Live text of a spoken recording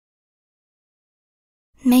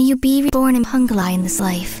May you be reborn in Pungalai in this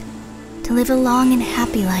life, to live a long and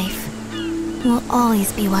happy life. We'll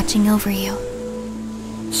always be watching over you.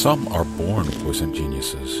 Some are born poison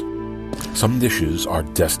geniuses. Some dishes are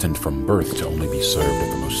destined from birth to only be served at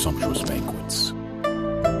the most sumptuous banquets.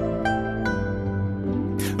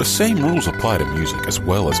 The same rules apply to music as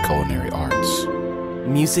well as culinary arts.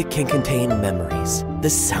 Music can contain memories. The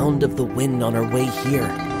sound of the wind on our way here,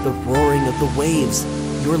 the roaring of the waves,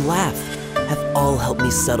 your laugh, have all helped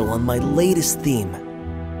me settle on my latest theme.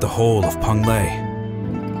 The whole of Pungalai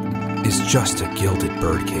is just a gilded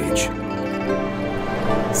birdcage.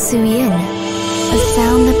 Suyin, a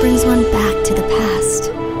sound that brings one back to the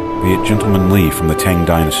past. Be it Gentleman Li from the Tang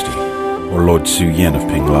Dynasty or Lord Su Yin of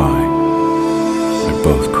Pinglai, they're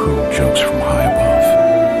both cruel jokes from high above.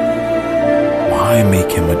 Why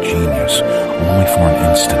make him a genius only for an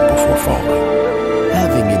instant before falling?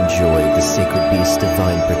 Having enjoyed the sacred beast's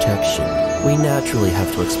divine protection, we naturally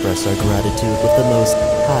have to express our gratitude with the most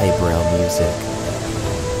highbrow music.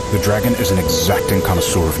 The dragon is an exacting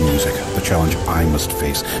connoisseur of music, the challenge I must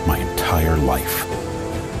face my entire life.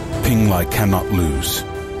 Pinglai cannot lose,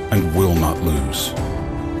 and will not lose.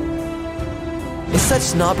 Is such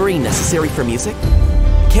snobbery necessary for music?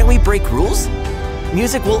 Can't we break rules?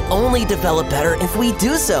 Music will only develop better if we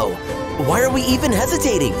do so. Why are we even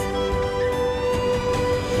hesitating?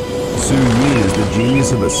 Su Yi is the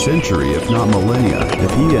genius of a century, if not millennia.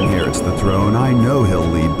 If he inherits the throne, I know he'll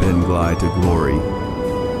lead Pinglai to glory.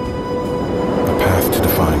 The path to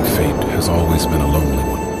defying fate has always been a lonely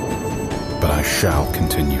one, but I shall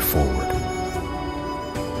continue forward.